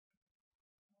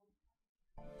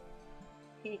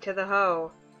E to the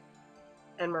hoe.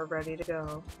 And we're ready to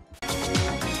go.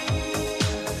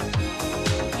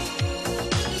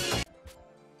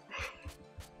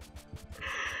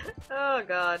 Oh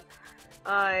god.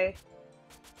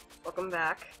 Welcome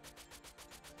back.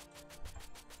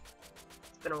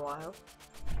 It's been a while.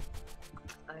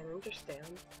 I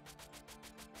understand.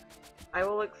 I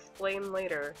will explain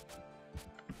later.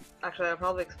 Actually, I'll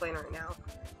probably explain right now.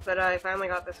 But I finally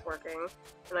got this working,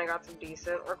 and I got some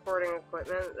decent recording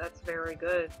equipment that's very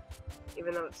good,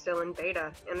 even though it's still in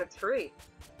beta, and it's free.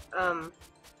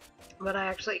 But I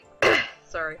actually,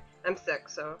 sorry, I'm sick,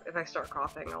 so if I start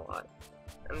coughing a lot,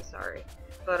 I'm sorry.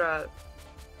 But, it's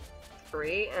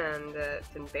free, and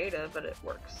it's in beta, but it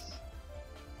works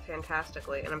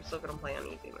fantastically, and I'm still gonna play on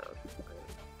easy mode.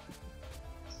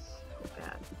 So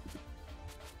bad.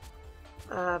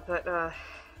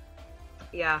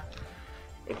 Yeah.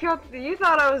 If you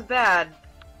thought I was bad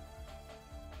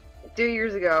 2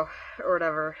 years ago, or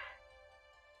whatever,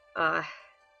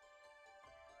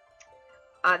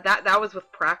 that was with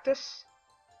practice,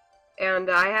 and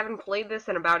I haven't played this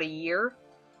in about a year,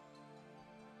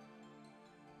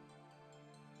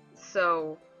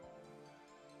 so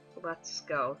let's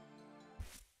go.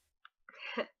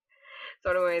 So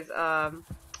anyways, I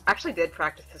actually did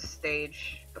practice this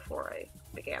stage before I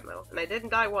began though, and I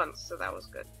didn't die once, so that was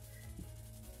good.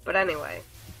 But anyway,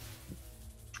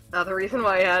 the reason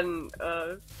why I hadn't,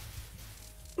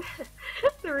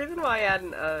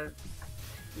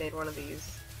 made one of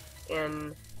these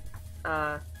in,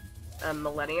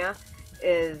 millennia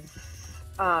is,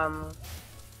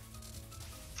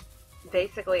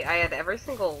 basically I had every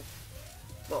single,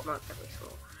 well, not every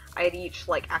single, I had each,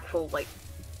 I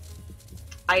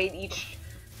had each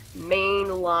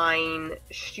mainline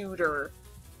shooter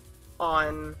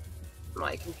on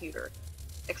my computer.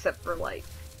 Except for,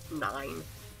 9.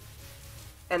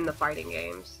 And the fighting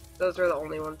games. Those are the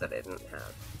only ones that I didn't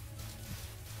have.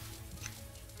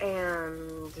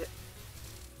 And,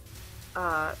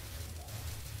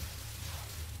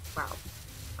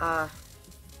 wow.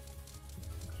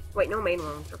 Wait, no main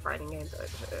ones for fighting games.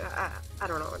 I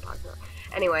don't know what I'm talking about.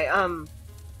 Anyway,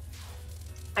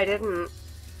 I didn't,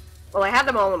 well, I had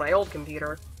them all on my old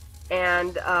computer,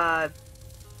 and, I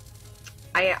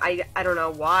don't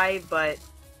know why, but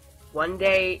one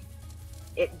day,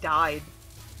 it died.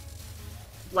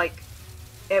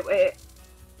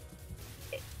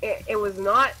 It was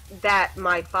not that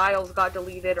my files got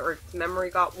deleted or its memory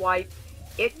got wiped.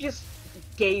 It just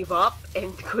gave up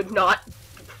and could not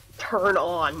turn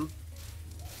on.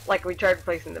 We tried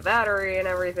replacing the battery and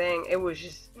everything. It was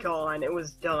just gone. It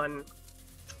was done.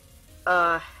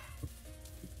 In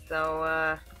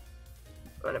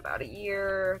about a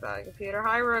year, got a computer.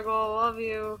 Hi, Wriggle, love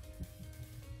you.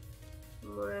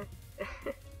 But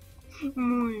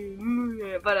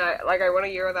I went a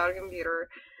year without a computer,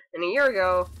 and a year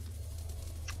ago,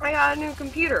 I got a new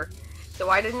computer. So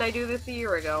why didn't I do this a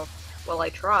year ago? Well, I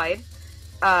tried.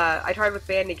 I tried with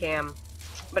Bandicam,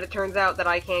 but it turns out that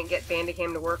I can't get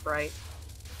Bandicam to work right.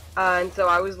 And so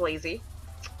I was lazy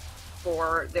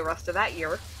for the rest of that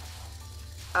year.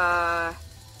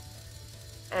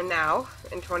 And now,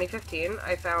 in 2015,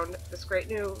 I found this great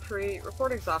new free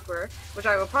recording software, which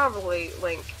I will probably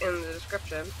link in the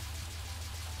description.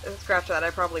 Scratch that,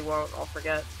 I probably won't, I'll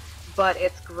forget. But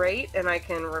it's great, and I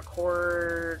can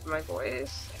record my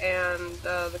voice and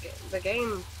the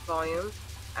game volume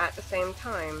at the same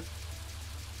time.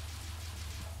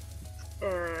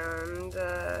 And,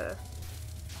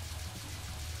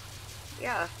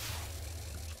 yeah.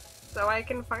 So I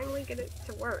can finally get it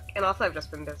to work. And also I've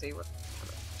just been busy with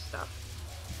stuff.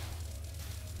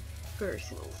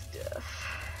 Personal stuff.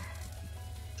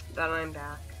 But I'm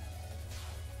back.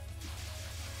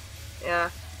 Yeah,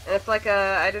 and it's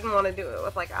I didn't want to do it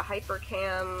with a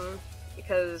hypercam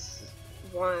because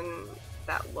 1,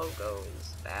 that logo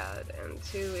is bad, and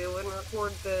 2, it wouldn't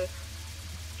record the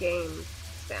game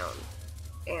sound.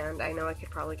 And I know I could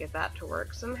probably get that to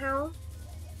work somehow.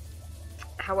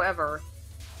 However,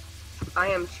 I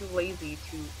am too lazy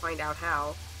to find out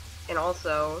how. And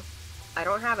also, I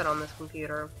don't have it on this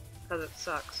computer, because it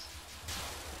sucks.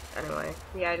 Anyway,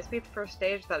 yeah, I just beat the first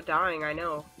stage without dying, I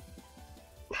know.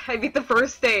 I beat the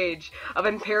first stage of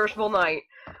Imperishable Night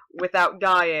without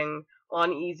dying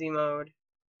on easy mode.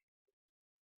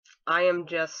 I am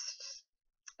just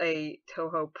a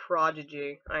Touhou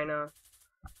prodigy, I know.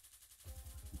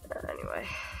 Anyway.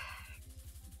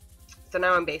 So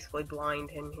now I'm basically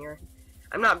blind in here.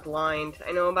 I'm not blind,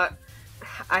 I know about...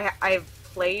 I've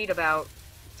played about...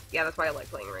 Yeah, that's why I like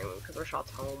playing Rainbow, because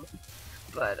Rashad's home.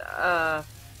 But,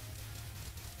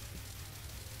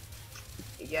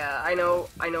 yeah, I know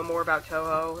more about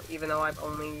Touhou, even though I've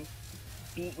only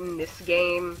beaten this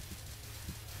game,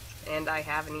 and I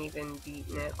haven't even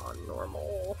beaten it on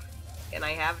normal, and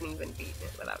I haven't even beaten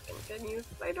it without continues.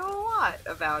 I know a lot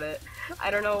about it. I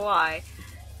don't know why.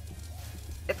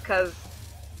 It's because,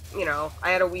 you know,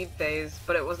 I had a weeb phase,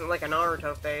 but it wasn't like a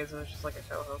Naruto phase, it was just like a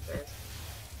Touhou phase.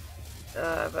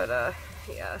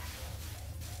 Yeah.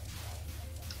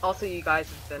 Also, you guys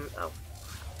have been,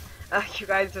 you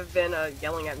guys have been,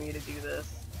 yelling at me to do this.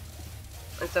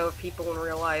 And so if people in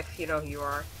real life, you know who you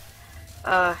are.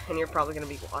 And you're probably gonna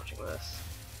be watching this.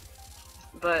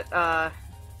 But,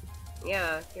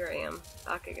 yeah, here I am,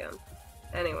 back again.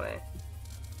 Anyway.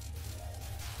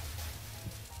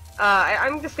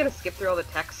 I'm just gonna skip through all the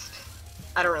text.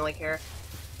 I don't really care.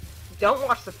 Don't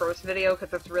watch the first video,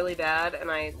 because it's really bad,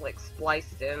 and I, like,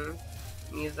 spliced in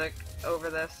music over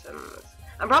this, and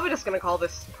I'm probably just gonna call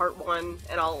this part 1,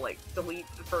 and I'll, like, delete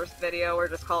the first video, or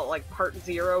just call it, like, part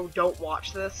 0, don't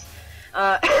watch this.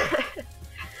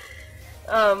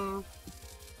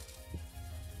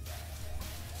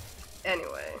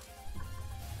 Anyway.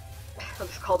 I'll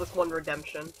just call this one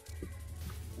redemption.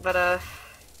 But,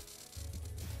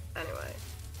 anyway.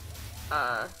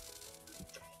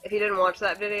 If you didn't watch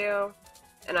that video,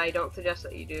 and I don't suggest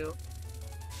that you do,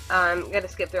 I'm gonna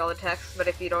skip through all the text, but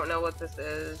if you don't know what this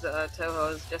is,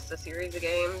 Touhou is just a series of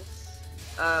games,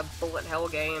 bullet hell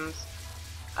games,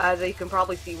 so you can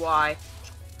probably see why.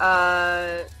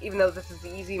 Even though this is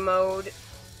the easy mode,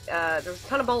 there's a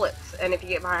ton of bullets, and if you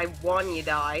get by one, you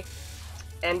die.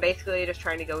 And basically, you're just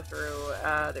trying to go through,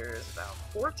 there's about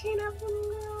 14 of them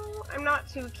now? I'm not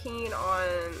too keen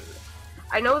on...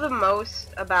 I know the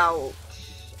most about,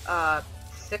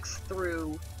 6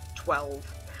 through 12.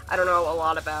 I don't know a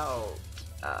lot about,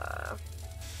 I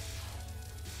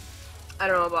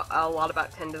don't know about a lot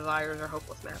about 10 Desires or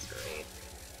Hopeless Masquerade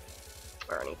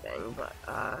or anything, but,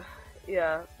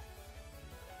 yeah.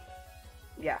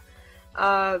 Yeah.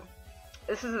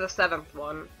 This is the 7th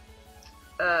one.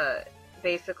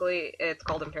 Basically, it's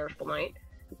called Imperishable Night.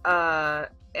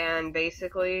 And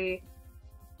basically,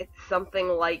 it's something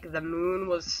like the moon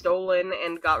was stolen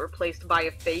and got replaced by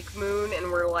a fake moon,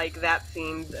 and we're like, that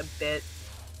seems a bit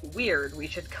weird, we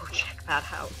should go check that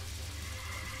out.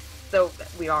 So,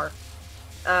 we are.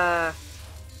 But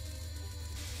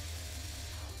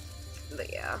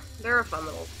yeah, they're a fun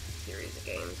little series of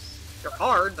games. They're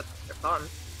hard, but they're fun.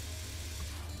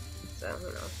 So,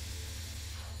 who knows.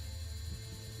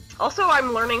 Also,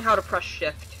 I'm learning how to press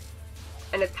shift,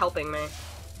 and it's helping me.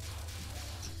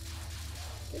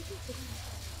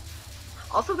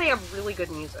 Also, they have really good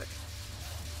music.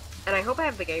 And I hope I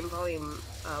have the game volume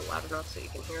loud enough so you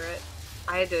can hear it.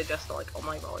 I had to adjust to, like, all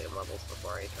my volume levels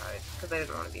before I tried, because I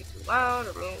didn't want to be too loud,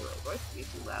 or maybe my voice to be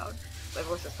too loud. My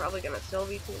voice is probably going to still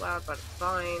be too loud, but it's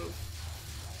fine.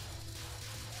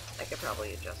 I could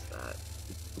probably adjust that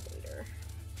later.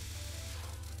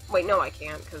 Wait, no I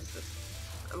can't, because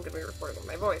I'm going to be recording with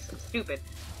my voice. I'm stupid.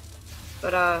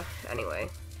 But, anyway.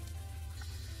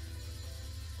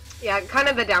 Yeah, kind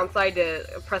of the downside to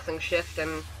pressing shift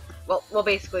and, well,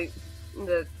 basically,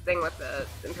 the thing with the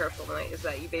Imperishable Night is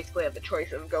that you basically have the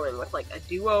choice of going with, like, a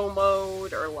duo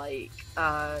mode, or, like,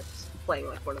 just playing,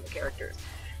 like, one of the characters.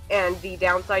 And the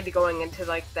downside to going into,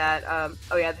 like, that,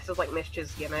 oh yeah, this is, like,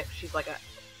 Mish's gimmick. She's, like,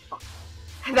 fuck.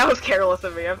 That was careless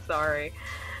of me, I'm sorry.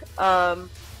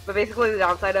 But basically the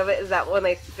downside of it is that when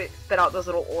they spit out those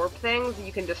little orb things,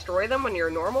 you can destroy them when you're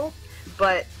normal,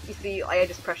 but, you see, I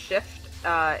just press shift,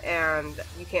 and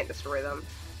you can't destroy them.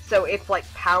 So it's like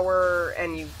power,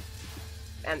 and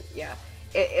yeah,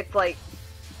 it's like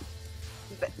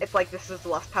this is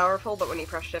less powerful, but when you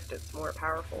press shift it's more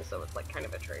powerful, so it's like kind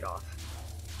of a trade-off.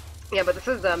 Yeah, but this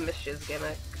is Mish's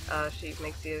gimmick. She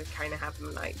makes you kind of have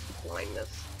night blindness.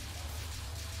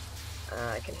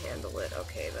 I can handle it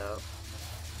okay, though.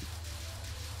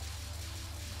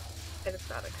 I just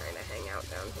gotta kind of hang out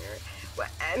down here.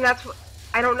 And that's what...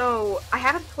 I don't know, I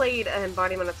haven't played an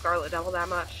Embodiment of Scarlet Devil that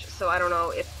much, so I don't know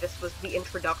if this was the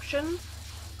introduction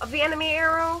of the enemy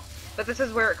arrow, but this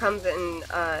is where it comes in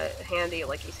handy,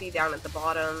 like you see down at the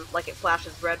bottom, like it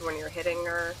flashes red when you're hitting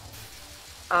her.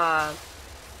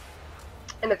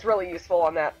 And it's really useful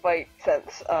on that fight,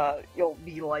 since you'll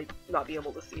be, like, not be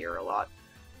able to see her a lot.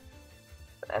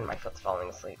 And my foot's falling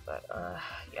asleep, but,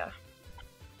 yeah.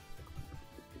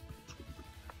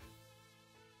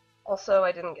 Also,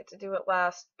 I didn't get to do it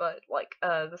last, but, like,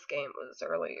 this game was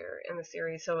earlier in the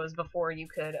series, so it was before you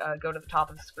could go to the top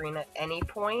of the screen at any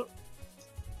point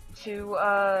to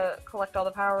collect all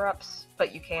the power-ups,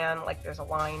 but you can, like, there's a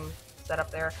line set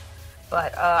up there.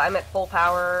 But I'm at full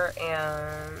power,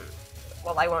 and,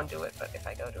 well, I won't do it, but if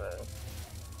I go to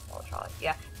I'll try.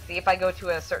 Yeah. See, if I go to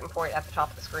a certain point at the top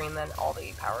of the screen, then all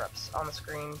the power-ups on the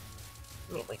screen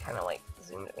immediately kind of like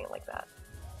zoomed at me like that.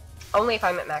 Only if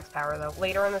I'm at max power though.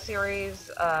 Later in the series,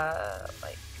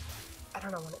 like I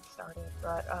don't know when it started,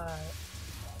 but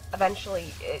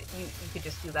eventually you could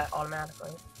just do that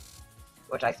automatically,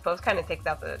 which I suppose kind of takes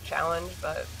out the challenge,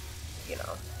 but you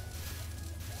know,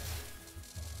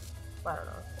 I don't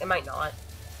know. It might not,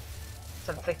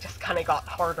 since they just kind of got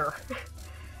harder.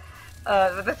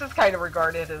 But this is kind of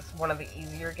regarded as one of the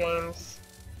easier games,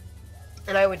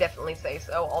 and I would definitely say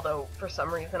so, although for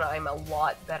some reason I'm a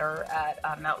lot better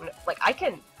at Mountain... Like,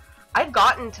 I've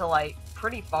gotten to, like,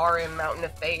 pretty far in Mountain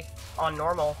of Faith on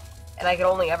normal, and I could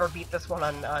only ever beat this one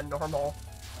on normal.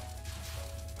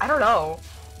 I don't know.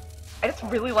 I just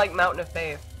really like Mountain of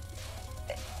Faith.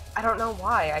 I don't know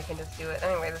why I can just do it.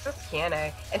 Anyway, this is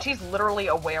Kiane, and she's literally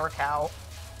a were-cow.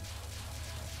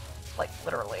 Like,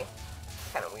 literally.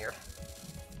 It's kind of weird.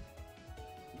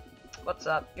 What's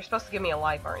up? You're supposed to give me a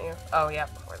life, aren't you? Oh, yeah,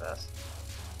 before this.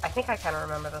 I think I kind of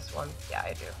remember this one. Yeah,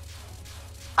 I do.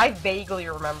 I vaguely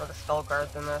remember the spell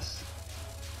guards in this.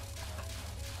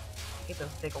 I hate those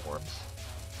big orbs.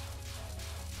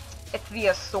 It's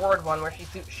the sword one where she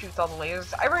shoots all the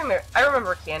lasers. I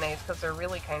remember Kiane's because they're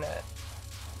really kind of...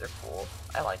 They're cool.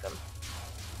 I like them.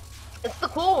 It's the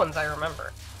cool ones I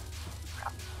remember.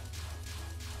 Crap.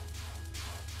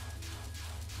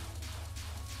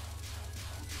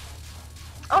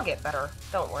 I'll get better.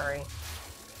 Don't worry.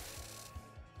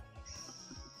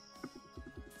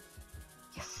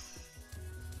 Yes.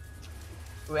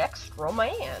 Extra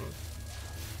man.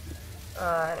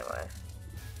 Anyway.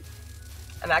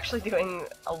 I'm actually doing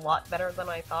a lot better than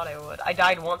I thought I would. I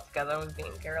died once because I was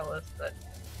being careless, but,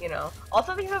 you know.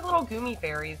 Also, these are little Goomy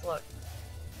fairies, look.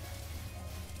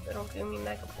 Little Goomy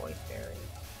Megapoid fairies.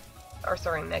 Or,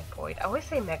 sorry, Megpoid. I always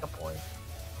say Megapoid.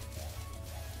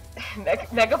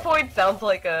 Megapoid sounds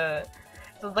like a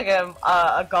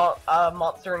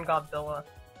monster in Godzilla.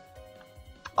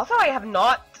 Also, I have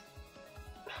not...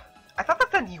 I thought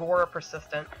that said you're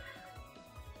persistent.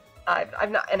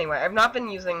 I've not been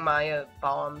using my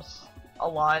bombs a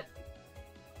lot.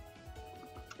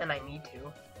 And I need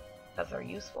to. Because they're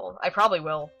useful. I probably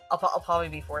will. I'll probably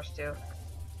be forced to.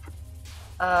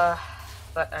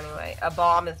 But anyway, a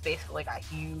bomb is basically like a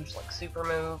huge, like, super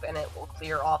move, and it will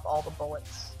clear off all the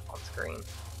bullets on screen.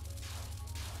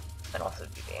 And also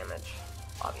do damage,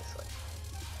 obviously.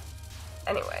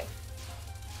 Anyway.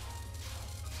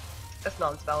 This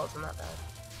non-spell isn't that bad.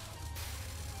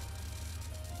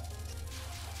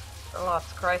 Oh,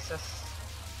 it's Crisis.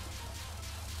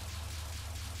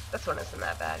 This one isn't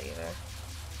that bad either.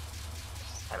 It's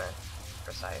just kinda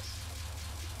precise.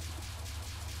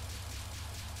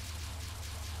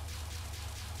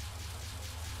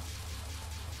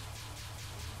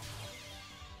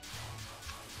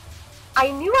 I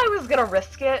knew I was gonna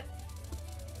risk it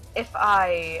if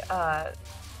I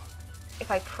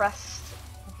pressed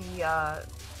the,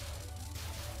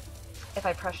 if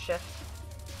I pressed shift,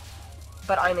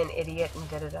 but I'm an idiot and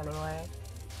did it anyway.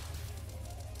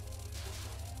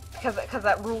 Because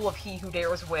that rule of he who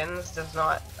dares wins does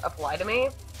not apply to me.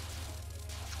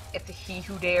 It's a he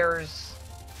who dares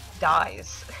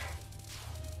dies.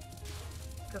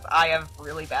 Because I have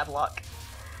really bad luck.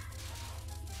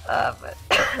 But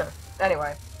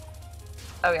anyway.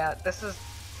 Oh yeah, is this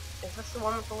the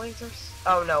one with the lasers?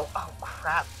 Oh no, oh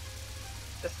crap.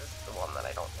 This is the one that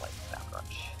I don't like that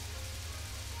much.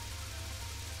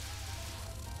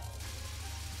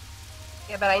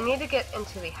 Yeah, but I need to get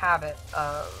into the habit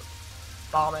of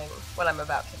bombing when I'm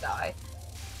about to die.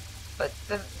 But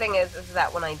the thing is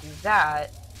that when I do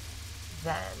that,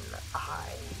 then I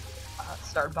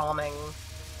start bombing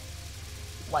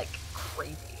like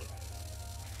crazy.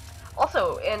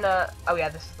 Also, in, oh yeah,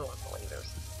 this is the one with the lasers.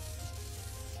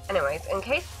 Anyways, in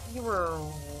case you were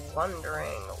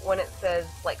wondering, when it says,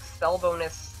 like, spell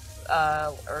bonus,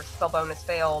 or spell bonus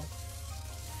failed,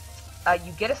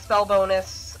 you get a spell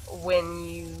bonus when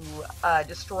you,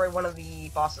 destroy one of the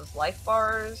boss's life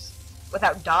bars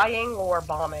without dying or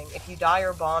bombing. If you die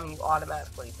or bomb, you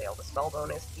automatically fail the spell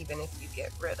bonus, even if you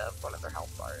get rid of one of their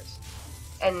health bars.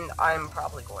 And I'm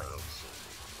probably going to...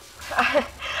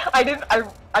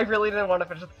 I really didn't want to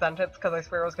finish the sentence because I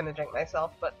swear I was going to jinx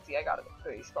myself, but see, I got a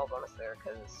spell bonus there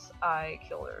because I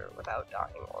killed her without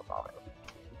dying or bombing.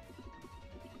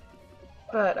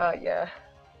 But, yeah.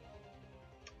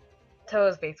 Touhou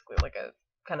is basically like a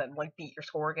kind of like beat your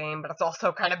score game, but it's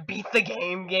also kind of beat the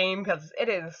game because it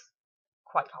is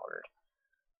quite hard.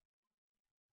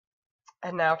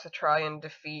 And now to try and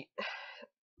defeat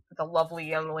the lovely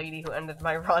young lady who ended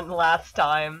my run last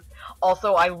time.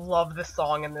 Also, I love the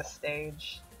song in this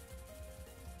stage.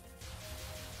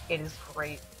 It is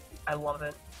great. I love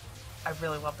it. I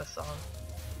really love this song.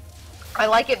 I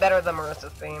like it better than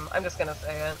Marissa's theme. I'm just gonna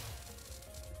say it.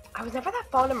 I was never that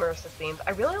fond of Marissa's themes.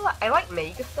 I like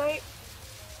Mega Snipe.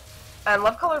 And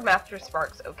Love Colored Master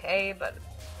Spark's okay, but,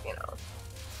 you know.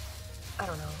 I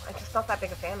don't know. I'm just not that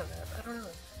big a fan of it. I don't know.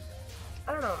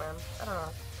 I don't know, man. I don't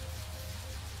know.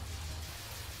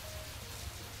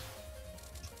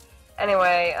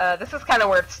 Anyway, this is kind of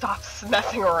where it stops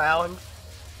messing around.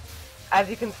 As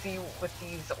you can see with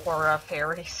these aura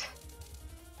fairies.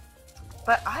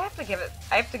 But I have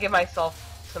to give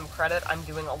myself some credit. I'm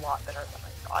doing a lot better than I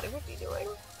thought it would be doing.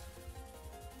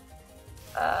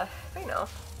 So you know.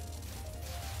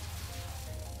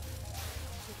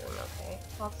 I'm doing okay.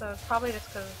 Also, it's probably just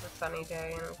because it's a sunny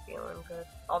day and I'm feeling good.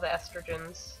 All the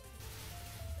estrogens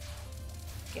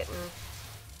getting...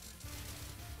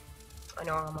 I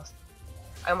know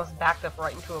I almost backed up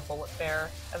right into a bullet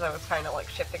there as I was kind of like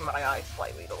shifting my eyes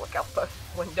slightly to look out the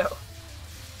window.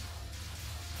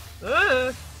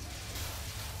 Ugh.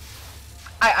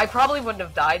 I probably wouldn't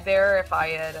have died there if I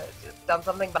had done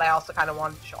something, but I also kind of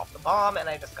wanted to show off the bomb, and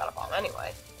I just got a bomb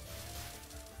anyway.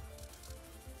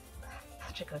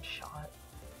 Such a good shot.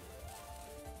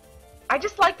 I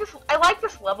just like this. I like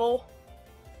this level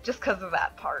just because of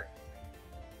that part.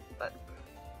 But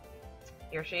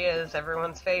here she is,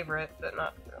 everyone's favorite, but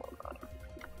not really mine.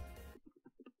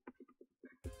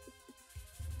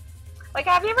 Like,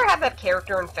 have you ever had that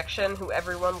character in fiction who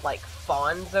everyone, like,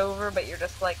 fawns over, but you're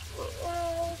just like,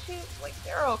 yeah, like,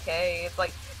 they're okay. It's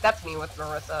like, that's me with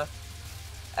Marissa.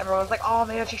 Everyone's like, oh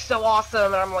man, she's so awesome,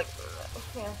 and I'm like,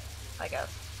 yeah, I guess.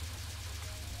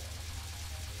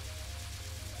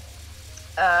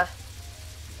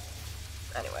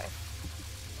 Anyway.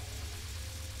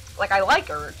 Like, I like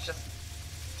her, it's just,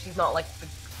 she's not, like, the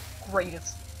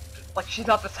greatest, like, she's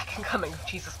not the second coming of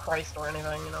Jesus Christ or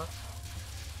anything, you know?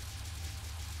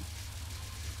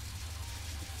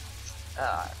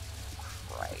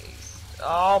 Christ.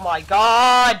 Oh my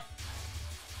god!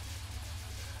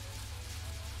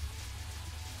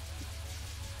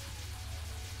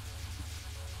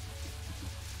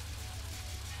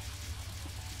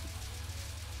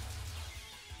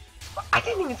 I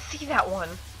didn't even see that one!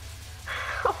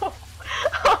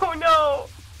 Oh no!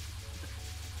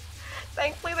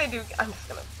 Thankfully they do- I'm just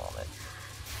gonna vomit.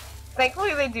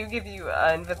 Thankfully they do give you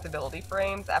invincibility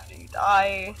frames after you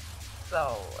die,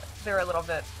 so they're a little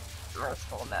bit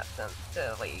merciful in that sense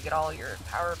to let you get all your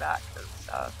power back and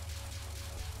stuff.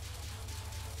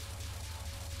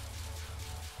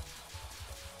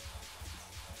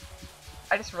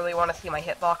 I just really want to see my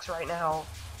hitbox right now,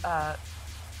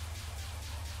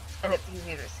 and it's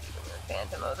easier to see when you're in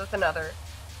Phantom mode. That's another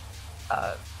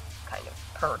kind of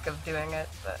perk of doing it,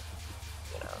 but,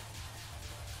 you know.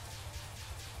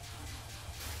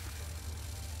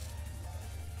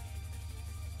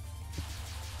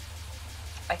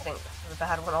 I think this is a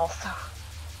bad one also.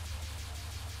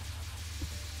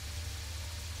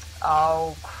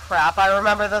 Oh crap, I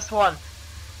remember this one!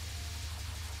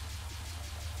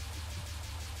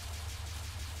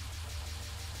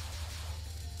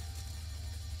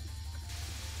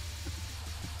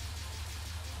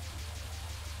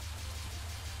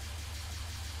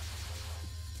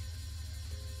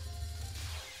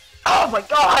 Oh my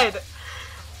god!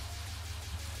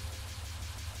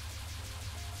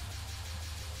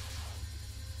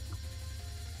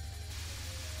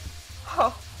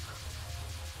 Oh.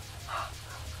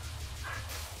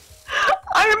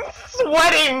 I am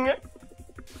sweating!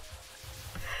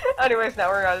 Anyways, now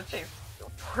we're gonna chase the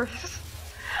forest.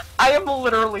 I am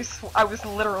literally I was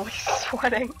literally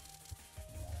sweating.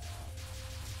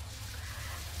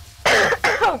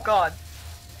 Oh god.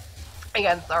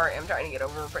 Again, sorry, I'm trying to get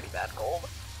over a pretty bad cold.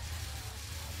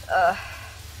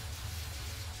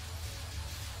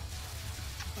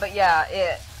 But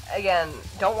yeah, again,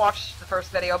 don't watch the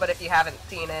first video, but if you haven't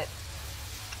seen it,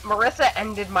 Marissa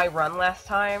ended my run last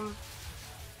time.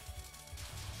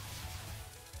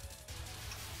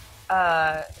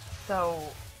 So,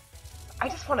 I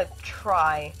just want to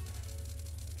try.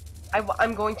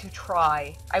 I'm going to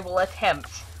try. I will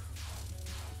attempt.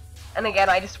 And again,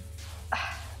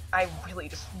 I really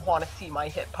just want to see my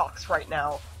hitbox right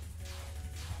now.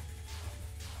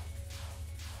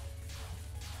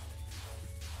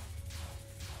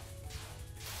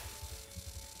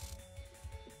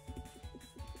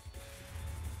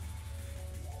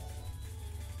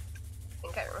 I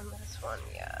think I remember this one,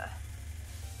 yeah.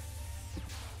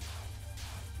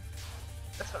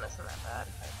 This one isn't that bad,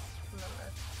 if I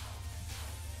remember.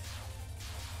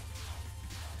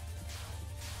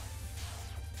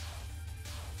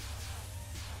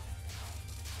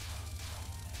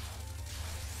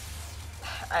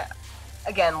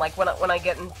 again, like, when I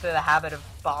get into the habit of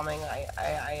bombing,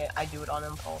 I do it on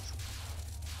impulse.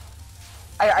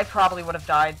 I probably would have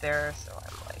died there, so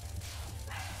I'm like...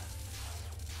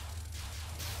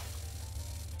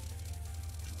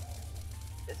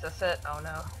 Is this it? Oh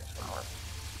no, there's one more.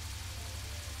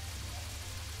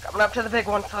 Coming up to the big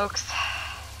one, folks.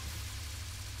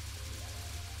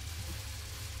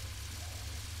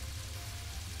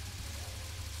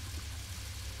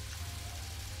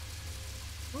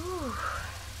 Whew.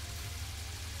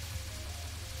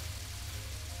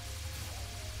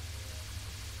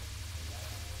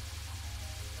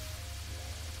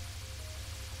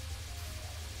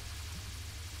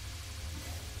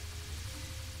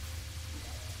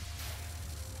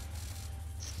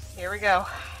 Here we go.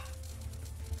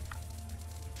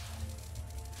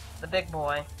 The big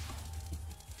boy.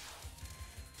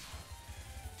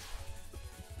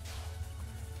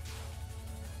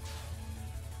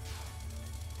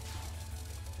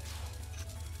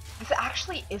 This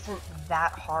actually isn't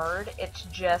that hard, it's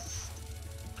just...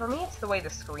 For me, it's the way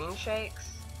the screen shakes.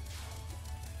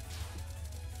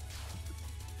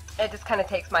 It just kind of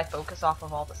takes my focus off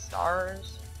of all the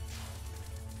stars.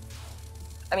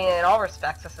 I mean, in all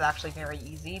respects, this is actually very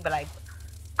easy, but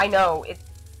I know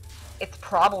it's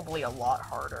probably a lot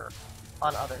harder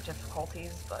on other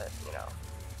difficulties, but, you know.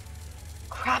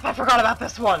 Crap, I forgot about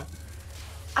this one!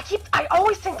 I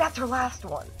always think that's her last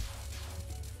one.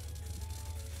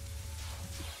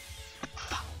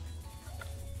 Fuck.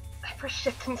 I pressed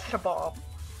shift instead of bomb.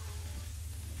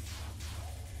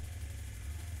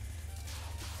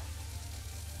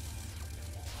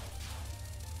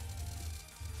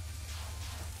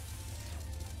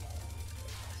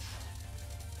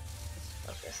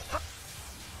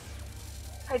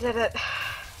 I did it.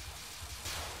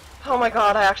 Oh my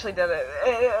god, I actually did it.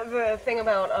 The thing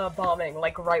about bombing,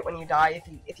 like right when you die,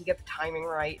 if you get the timing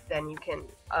right, then you can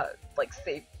like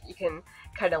save. You can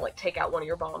kind of like take out one of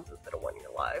your bombs instead of one of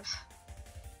your lives.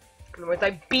 In other words,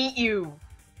 I beat you.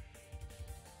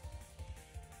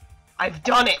 I've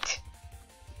done it.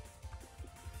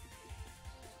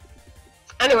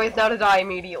 Anyways, now to die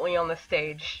immediately on this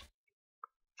stage.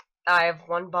 I have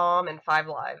 1 bomb and 5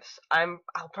 lives. I'll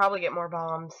probably get more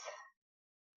bombs.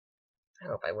 I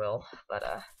hope I will, but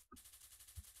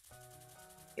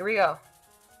here we go.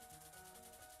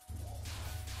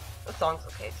 The song's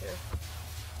okay too.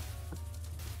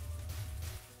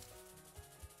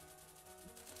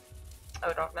 Oh,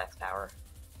 I don't have max power.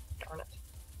 Darn it.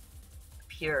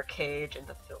 Pure cage in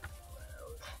the filthy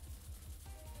world.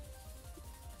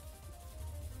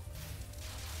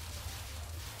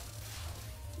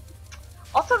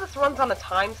 Also, this runs on a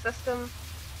time system.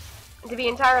 To be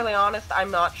entirely honest,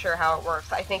 I'm not sure how it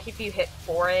works. I think if you hit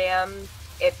 4 AM,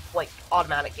 it's like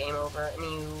automatic game over,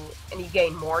 and you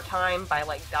gain more time by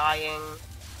like dying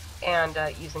and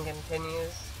using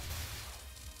continues.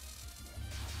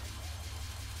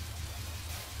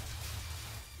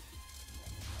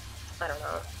 I don't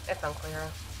know. It's unclear,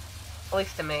 at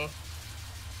least to me.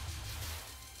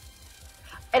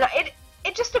 And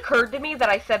it just occurred to me that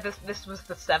I said this was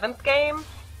the 7th game.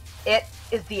 It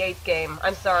is the 8th game.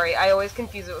 I'm sorry, I always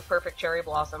confuse it with Perfect Cherry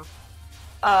Blossom.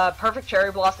 Perfect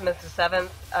Cherry Blossom is the 7th,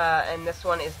 and this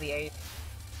one is the 8th.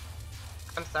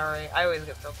 I'm sorry, I always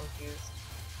get so confused.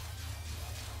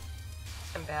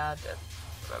 I'm bad at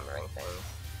remembering things.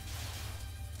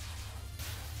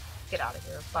 Get out of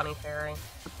here, Bunny Fairy.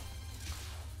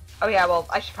 Oh yeah, well,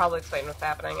 I should probably explain what's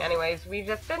happening. Anyways, we've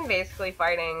just been basically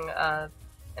fighting,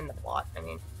 in the plot, I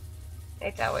mean.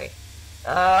 Hey, Touhou.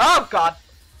 Oh god!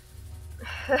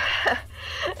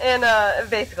 And,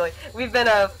 basically, we've been,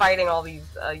 fighting all these,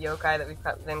 yokai that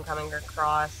we've been coming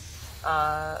across,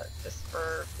 just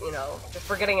for, you know, just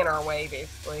for getting in our way,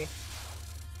 basically.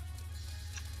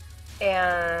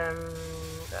 And,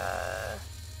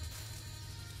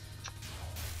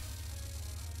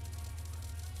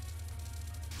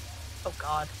 oh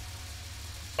god.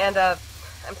 And,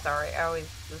 I'm sorry, I always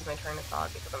lose my train of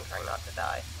thought because I'm trying not to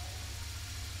die.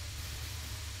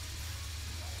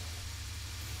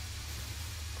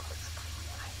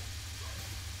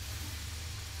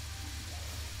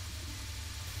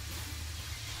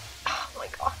 Oh my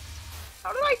god.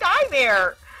 How did I die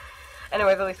there?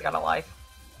 Anyways, at least I got a life.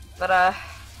 But,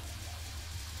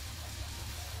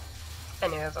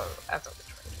 anyways, as I was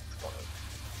trying to explain.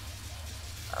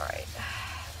 Alright.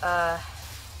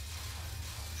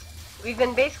 We've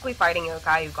been basically fighting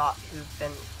yokai who've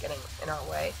been getting in our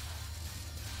way.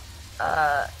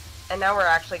 And now we're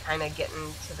actually kind of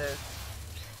getting to the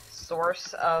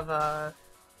source of,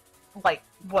 like,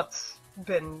 what's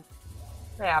been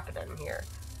happening here.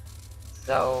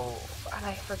 So, and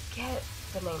I forget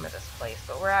the name of this place,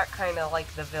 but we're at kind of like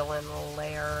the villain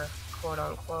lair, quote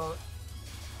unquote.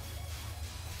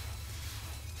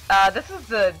 This is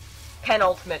the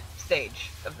penultimate stage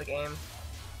of the game.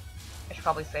 I should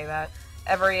probably say that.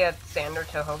 Every standard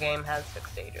Touhou game has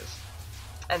 6 stages.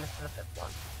 And this is the 5th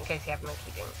one, in case you haven't been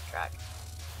keeping track.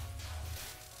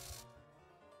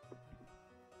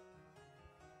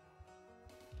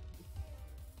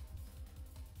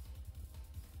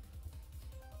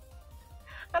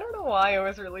 I don't know why it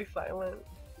was really silent.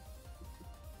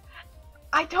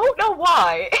 I don't know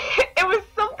why! It was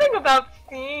something about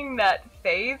seeing that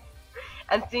face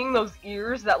and seeing those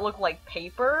ears that look like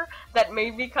paper that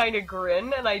made me kind of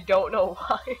grin, and I don't know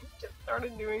why. I just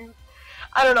started doing...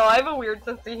 I don't know, I have a weird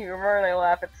sense of humor and I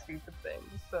laugh at stupid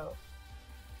things, so...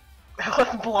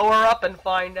 Let's blow her up and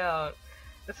find out.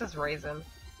 This is Raisin.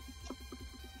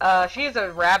 She is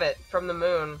a rabbit from the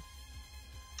moon.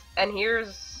 And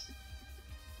here's...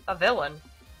 a villain.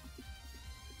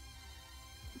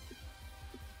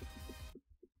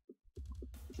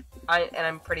 And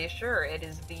I'm pretty sure it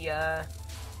is the,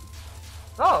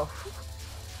 oh!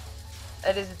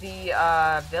 It is the,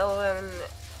 villain...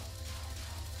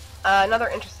 another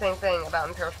interesting thing about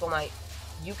Imperishable Night,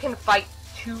 you can fight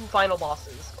 2 final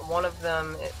bosses. One of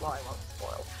them, well, I won't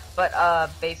spoil, but,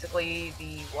 basically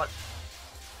the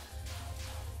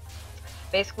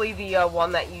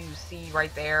one that you see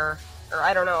right there, or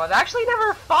I don't know, I've actually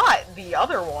never fought the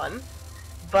other one,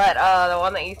 but, the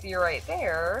one that you see right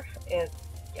there is,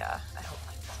 yeah, I don't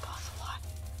like this boss a lot.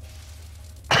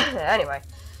 Anyway,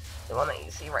 the one that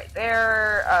you see right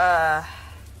there,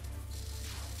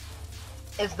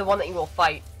 is the one that you will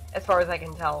fight, as far as I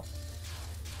can tell.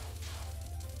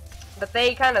 But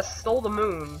they kind of stole the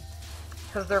moon,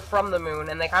 because they're from the moon,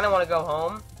 and they kind of want to go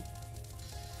home.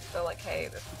 They're like, hey,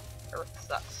 this Earth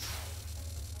sucks.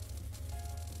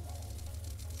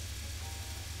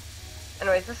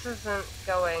 Anyways, this isn't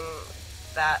going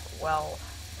that well.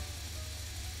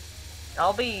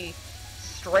 I'll be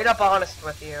straight up honest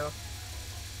with you.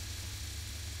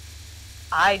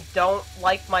 I don't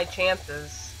like my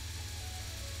chances.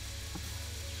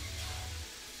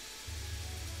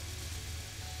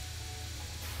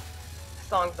 The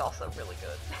song's also really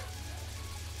good.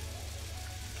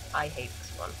 I hate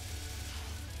this one.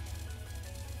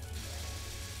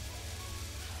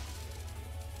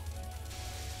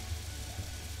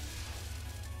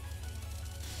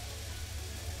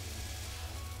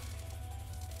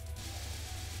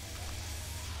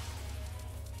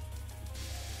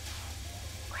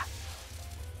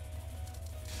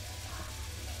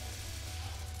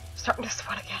 Starting to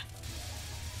sweat again.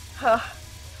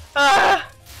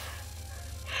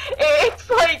 It's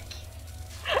like,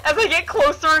 as I get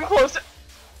closer and closer...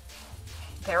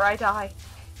 There I die.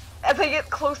 As I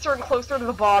get closer and closer to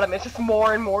the bottom, it's just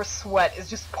more and more sweat is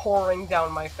just pouring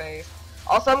down my face.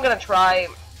 Also, I'm gonna try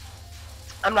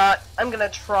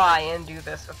and do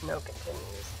this with no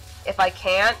continues. If I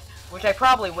can't, which I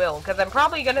probably will, because I'm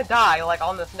probably gonna die, like,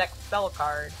 on this next spell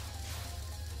card.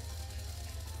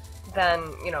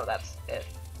 Then, you know, that's it.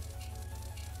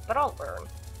 But I'll learn,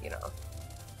 you know.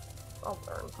 I'll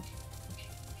learn.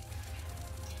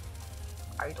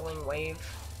 Idling wave.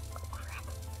 Oh, crap.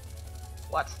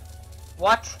 What?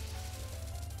 What?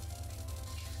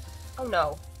 Oh,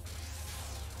 no.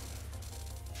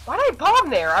 Why did I bomb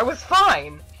there? I was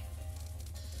fine!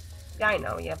 Yeah, I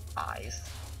know, you have eyes.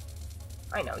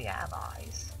 I know you have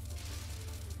eyes.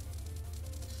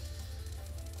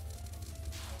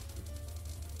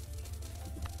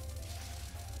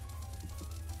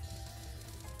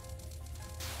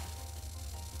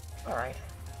 Alright.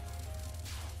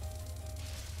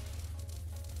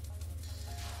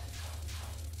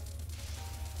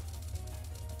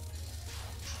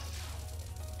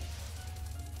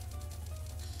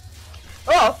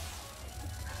 Oh!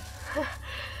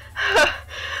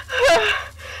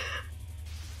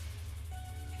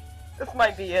 This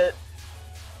might be it.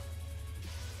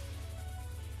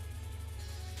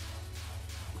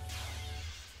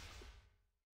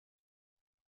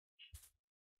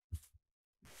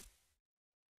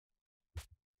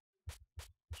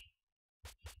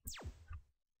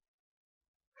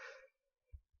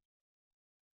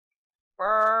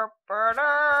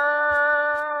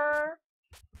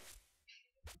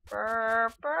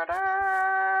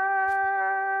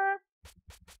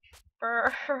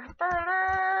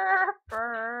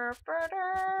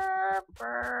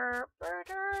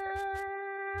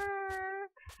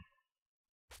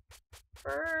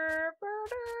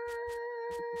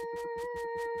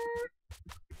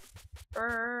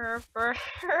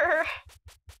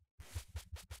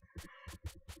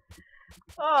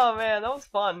 Oh man, that was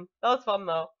fun. That was fun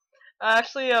though. I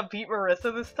actually beat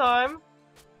Marissa this time.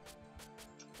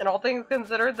 And all things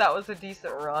considered, that was a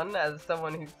decent run as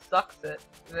someone who sucks at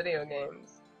video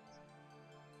games.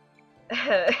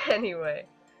 Anyway.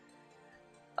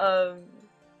 I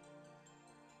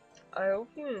hope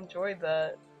you enjoyed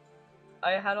that.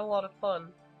 I had a lot of fun.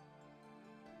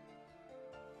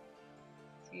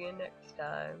 See you next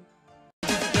time.